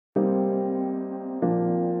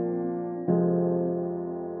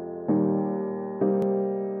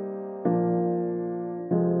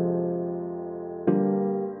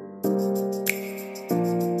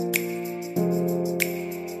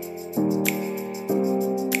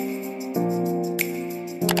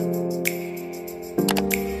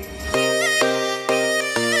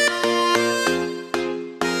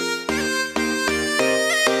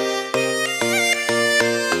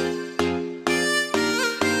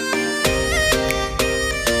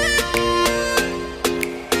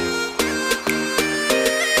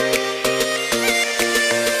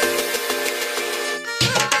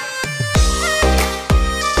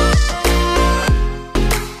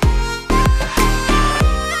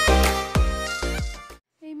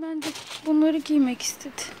bunları giymek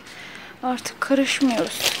istedi. Artık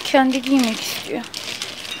karışmıyoruz. Kendi giymek istiyor.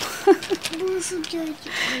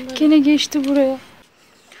 Gene geçti buraya.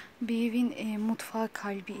 Bir evin mutfağı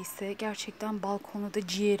kalbi ise gerçekten balkonu da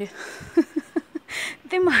ciğeri.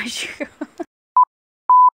 Değil mi aşkım?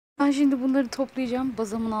 Ben şimdi bunları toplayacağım.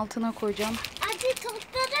 Bazamın altına koyacağım. Hadi topladın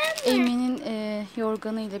mı? Eymen'in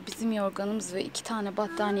yorganıyla bizim yorganımız ve 2 tane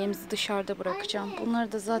battaniyemizi dışarıda bırakacağım.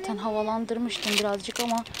 Bunları da zaten havalandırmıştım birazcık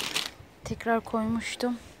ama tekrar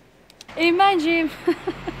koymuştum. Eymen'ciğim.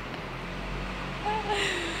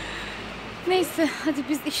 Neyse hadi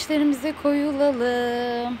biz işlerimize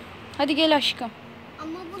koyulalım. Hadi gel aşkım.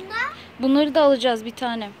 Ama bunlar? Bunları da alacağız bir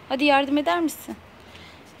tane. Hadi yardım eder misin?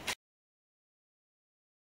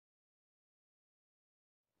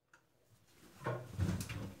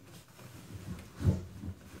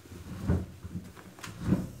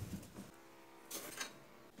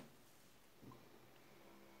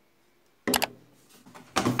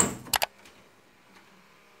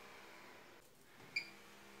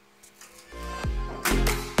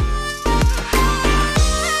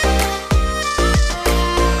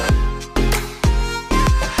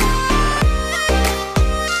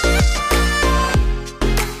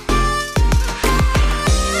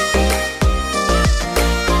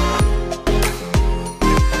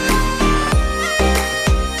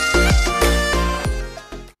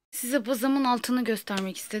 Size bazamın altını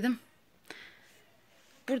göstermek istedim.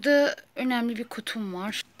 Burada önemli bir kutum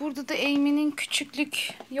var. Burada da Eymen'in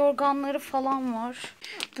küçüklük yorganları falan var.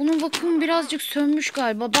 Bunun vakumu birazcık sönmüş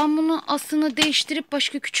galiba. Ben bunu aslında değiştirip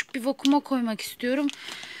başka küçük bir vakuma koymak istiyorum.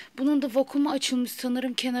 Bunun da vakumu açılmış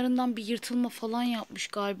sanırım. Kenarından bir yırtılma falan yapmış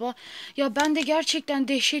galiba. Ya bende gerçekten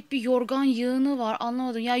dehşet bir yorgan yığını var.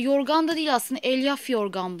 Anlamadım. Ya yorgan da değil aslında. Elyaf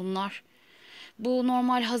yorgan bunlar. Bu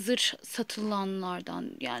normal hazır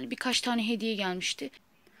satılanlardan. Yani birkaç tane hediye gelmişti.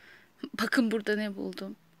 Bakın burada ne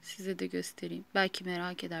buldum. Size de göstereyim. Belki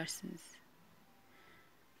merak edersiniz.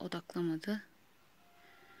 Odaklamadı.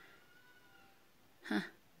 Heh.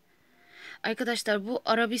 Arkadaşlar bu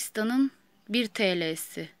Arabistan'ın 1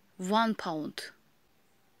 TL'si. 1 pound.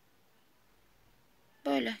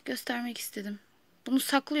 Böyle göstermek istedim. Bunu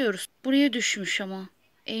saklıyoruz. Buraya düşmüş ama.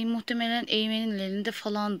 Muhtemelen Eymen'in elinde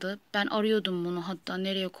falandı. Ben arıyordum bunu hatta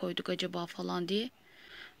nereye koyduk acaba falan diye.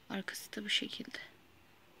 Arkası da bu şekilde.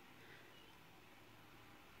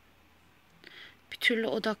 Bir türlü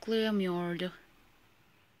odaklayamıyordu.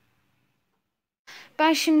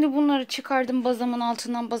 Ben şimdi bunları çıkardım bazamın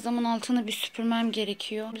altından. Bazamın altını bir süpürmem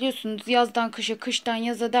gerekiyor. Biliyorsunuz yazdan kışa, kıştan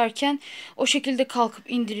yaza derken o şekilde kalkıp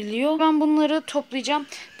indiriliyor. Ben bunları toplayacağım.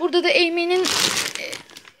 Burada da Eymen'in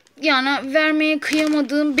yani vermeye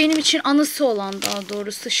kıyamadığım benim için anısı olan daha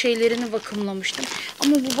doğrusu şeylerini vakımlamıştım.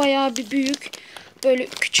 Ama bu bayağı bir büyük. Böyle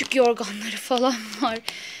küçük yorganları falan var.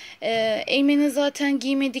 Eymen'e zaten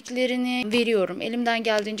giymediklerini veriyorum. Elimden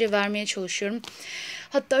geldiğince vermeye çalışıyorum.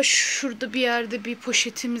 Hatta şurada bir yerde bir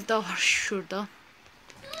poşetimiz daha var şurada.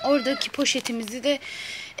 Oradaki poşetimizi de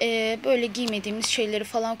böyle giymediğimiz şeyleri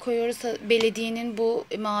falan koyuyoruz. Belediyenin bu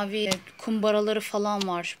mavi kumbaraları falan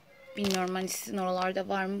var. Bilmiyorum hani sizin oralarda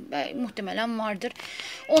var mı? Muhtemelen vardır.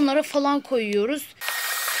 Onlara falan koyuyoruz.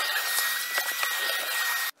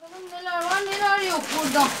 Bakalım neler var neler yok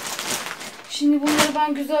burada. Şimdi bunları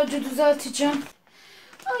ben güzelce düzelteceğim.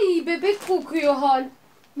 Ay bebek kokuyor hal.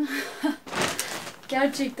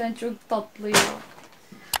 Gerçekten çok tatlı ya.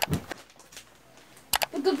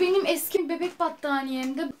 Bu da benim eski bebek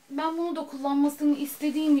battaniyemde. Ben bunu da kullanmasını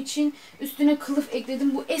istediğim için üstüne kılıf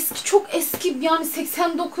ekledim. Bu eski, çok eski, yani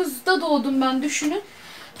 89'da doğdum ben, düşünün.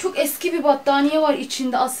 Çok eski bir battaniye var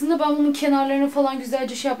içinde. Aslında ben bunun kenarlarını falan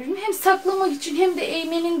güzelce şey yapayım. Hem saklamak için hem de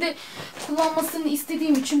Eymen'in de kullanmasını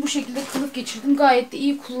istediğim için bu şekilde kılıf geçirdim. Gayet de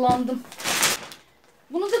iyi kullandım.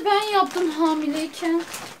 Bunu da ben yaptım hamileyken.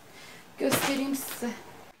 Göstereyim size.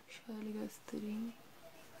 Şöyle göstereyim.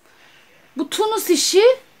 Bu tunus işi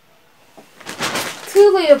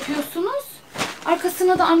tığla yapıyorsunuz.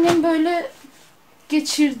 Arkasına da annem böyle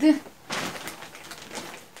geçirdi.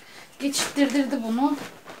 Geçittirdirdi bunu.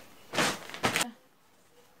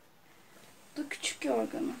 Bu da küçük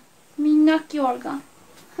yorganı. Minnak yorgan.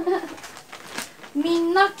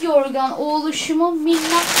 Minnak yorgan. Oğluşumun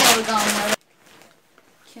minnak yorganları.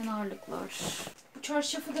 Kenarlıklar. Bu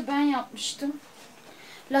çarşafı da ben yapmıştım.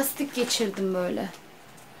 Lastik geçirdim böyle.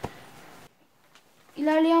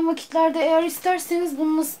 İlerleyen vakitlerde eğer isterseniz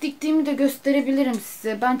bunu nasıl diktiğimi de gösterebilirim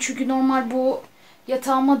size. Ben çünkü normal bu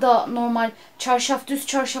yatağıma da normal çarşaf, düz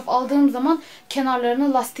çarşaf aldığım zaman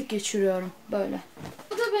kenarlarına lastik geçiriyorum böyle.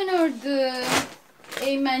 Bu da ben ördüm.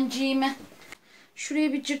 Eymenciğime.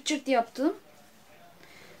 Şuraya bir cırt cırt yaptım.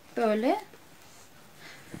 Böyle.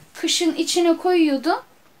 kışın içine koyuyordum.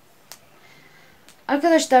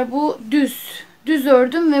 Arkadaşlar bu düz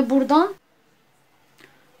ördüm ve buradan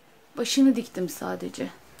başını diktim sadece.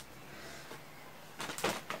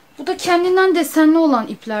 Bu da kendinden desenli olan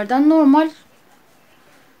iplerden normal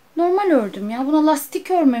ördüm ya. Buna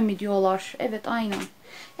lastik örme mi diyorlar? Evet, aynen.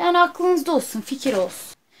 Yani aklınızda olsun, fikir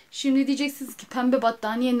olsun. Şimdi diyeceksiniz ki pembe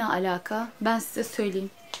battaniye ne alaka? Ben size söyleyeyim.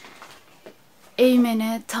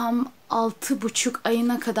 Eymen'e tam 6,5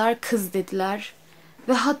 ayına kadar kız dediler.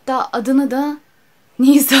 Ve hatta adını da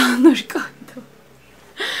Nisanur koydum.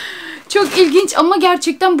 Çok ilginç ama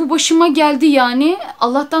gerçekten bu başıma geldi yani.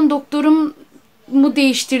 Allah'tan doktorumu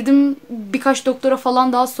değiştirdim. Birkaç doktora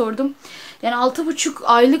falan daha sordum. Yani 6,5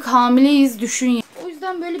 aylık hamileyiz, düşün. O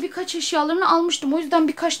yüzden böyle birkaç eşyalarını almıştım. O yüzden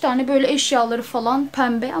birkaç tane böyle eşyaları falan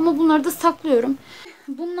pembe. Ama bunları da saklıyorum.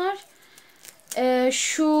 Bunlar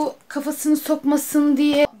şu kafasını sokmasın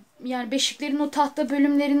diye, yani beşiklerin o tahta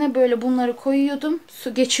bölümlerine böyle bunları koyuyordum.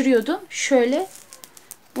 Su geçiriyordum. Şöyle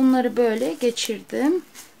bunları böyle geçirdim.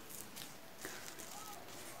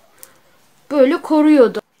 Böyle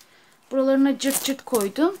koruyordum. Buralarına cırt cırt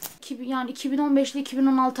koydum. Yani 2015 ile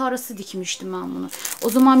 2016 arası dikmiştim ben bunu. O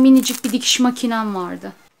zaman minicik bir dikiş makinem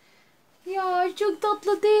vardı. Ya çok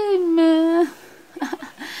tatlı değil mi?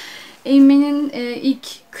 Eymen'in ilk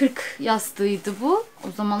 40 yastığıydı bu.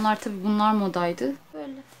 O zamanlar tabii bunlar modaydı.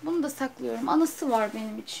 Böyle. Bunu da saklıyorum. Anısı var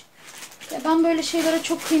benim için. Ya ben böyle şeylere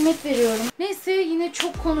çok kıymet veriyorum. Neyse, yine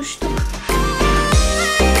çok konuştuk.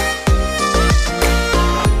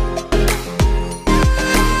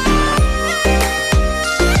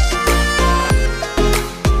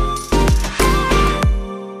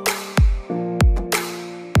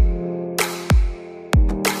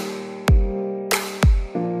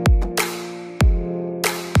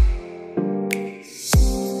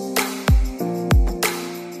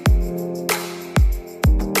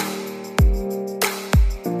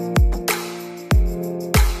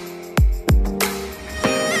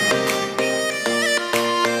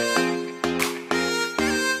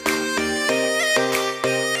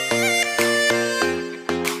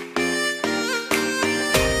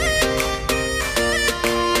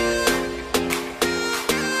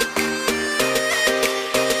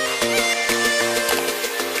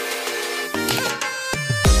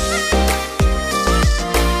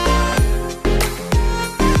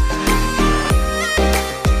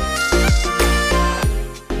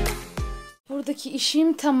 Buradaki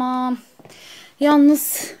işim tamam.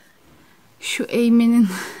 Yalnız şu Eymen'in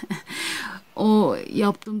o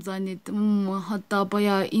yaptım zannettim ama hatta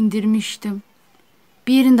bayağı indirmiştim.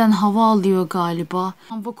 Bir yerinden hava alıyor galiba.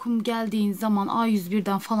 Vakum geldiğin zaman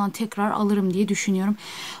A101'den falan tekrar alırım diye düşünüyorum.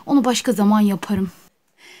 Onu başka zaman yaparım.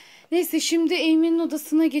 Neyse, şimdi Eymen'in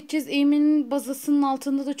odasına geçeceğiz. Eymen'in bazasının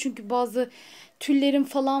altında da çünkü bazı tüllerim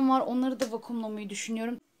falan var. Onları da vakumlamayı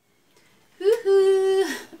düşünüyorum.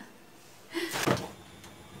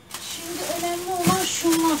 Şimdi önemli olan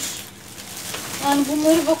şunlar. Yani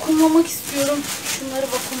bunları vakumlamak istiyorum. Şunları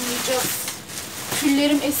vakumlayacağız.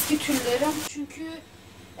 Tüllerim eski tüllerim. Çünkü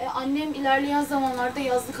annem ilerleyen zamanlarda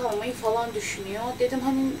yazlık almayı falan düşünüyor. Dedim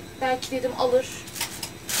hani belki dedim alır.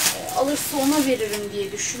 Alırsa ona veririm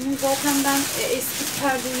diye düşündüm. Zaten ben eski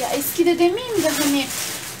perdeyi, ya eski de demeyeyim de hani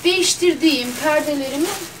değiştirdiğim perdelerimi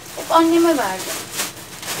hep anneme verdim.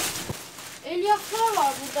 Elyaflar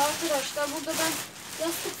var burada arkadaşlar. Burada ben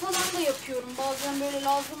yastık falan da yapıyorum. Bazen böyle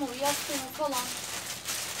lazım oluyor. Yastığımı falan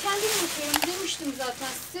kendim yapıyorum demiştim zaten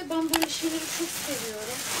size. Ben böyle şeyleri çok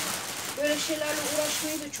seviyorum. Böyle şeylerle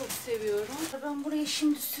uğraşmayı da çok seviyorum. Ben burayı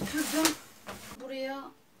şimdi süpürdüm. Buraya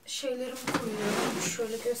şeylerimi koyuyorum.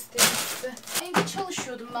 Şöyle göstereyim size. Evde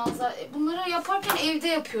çalışıyordum ben zaten. Bunları yaparken evde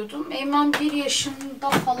yapıyordum. Eymen 1 yaşında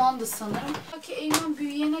falandı sanırım. Belki Eymen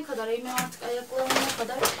büyüyene kadar, Eymen artık ayaklanana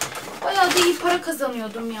kadar bayağı da iyi para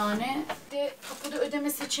kazanıyordum yani. De kapıda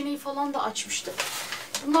ödeme seçeneği falan da açmıştık.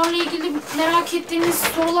 Bunlarla ilgili merak ettiğiniz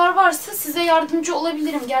sorular varsa size yardımcı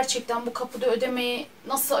olabilirim. Gerçekten bu kapıda ödemeyi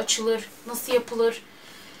nasıl açılır, nasıl yapılır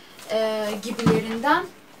gibilerinden.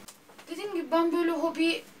 Dediğim gibi ben böyle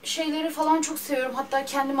hobi şeyleri falan çok seviyorum. Hatta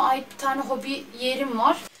kendime ait bir tane hobi yerim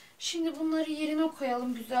var. Şimdi bunları yerine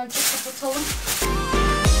koyalım, güzelce kapatalım.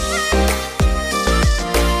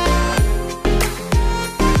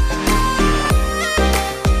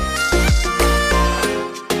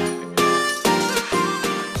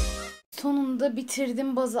 Sonunda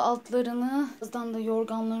bitirdim bazı altlarını. Birazdan da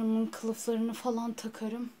yorganlarımın kılıflarını falan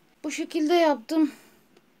takarım. Bu şekilde yaptım.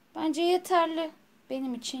 Bence yeterli.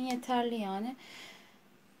 Benim için yeterli yani.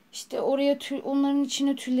 İşte oraya onların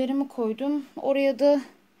içine tüllerimi koydum. Oraya da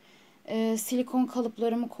silikon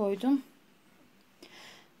kalıplarımı koydum.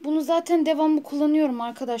 Bunu zaten devamlı kullanıyorum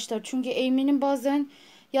arkadaşlar. Çünkü Eymen'in bazen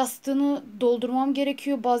yastığını doldurmam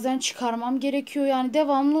gerekiyor. Bazen çıkarmam gerekiyor. Yani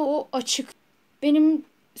devamlı o açık. Benim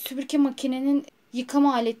süpürge makinenin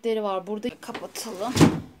yıkama aletleri var. Burada kapatalım.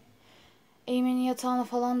 Eymen'in yatağını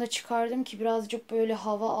falan da çıkardım ki birazcık böyle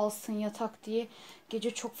hava alsın yatak diye.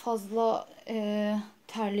 Gece çok fazla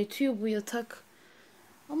terletiyor bu yatak.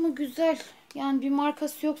 Ama güzel. Yani bir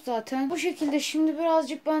markası yok zaten. Bu şekilde şimdi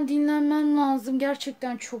birazcık ben dinlenmem lazım.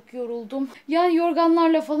 Gerçekten çok yoruldum. Yani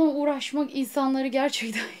yorganlarla falan uğraşmak insanları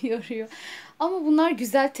gerçekten yoruyor. Ama bunlar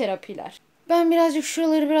güzel terapiler. Ben birazcık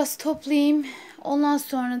şuraları biraz toplayayım. Ondan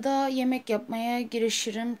sonra da yemek yapmaya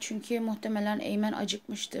girişirim. Çünkü muhtemelen Eymen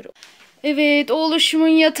acıkmıştır. Evet, oğluşumun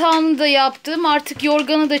yatağını da yaptım. Artık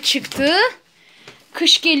yorganı da çıktı.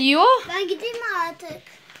 Kış geliyor. Ben gideyim mi artık?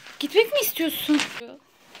 Gitmek mi istiyorsun?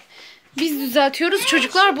 Biz düzeltiyoruz.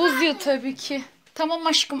 Çocuklar bozuyor tabii ki. Tamam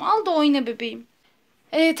aşkım, al da oyna bebeğim.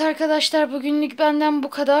 Evet arkadaşlar, bugünlük benden bu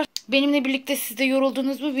kadar. Benimle birlikte siz de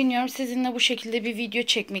yoruldunuz mu bilmiyorum. Sizinle bu şekilde bir video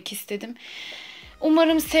çekmek istedim.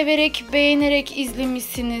 Umarım severek, beğenerek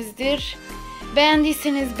izlemişsinizdir.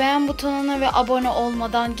 Beğendiyseniz beğen butonuna ve abone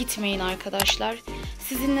olmadan gitmeyin arkadaşlar.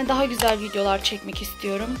 Sizinle daha güzel videolar çekmek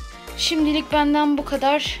istiyorum. Şimdilik benden bu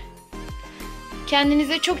kadar.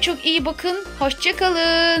 Kendinize çok çok iyi bakın. Hoşça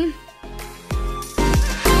kalın.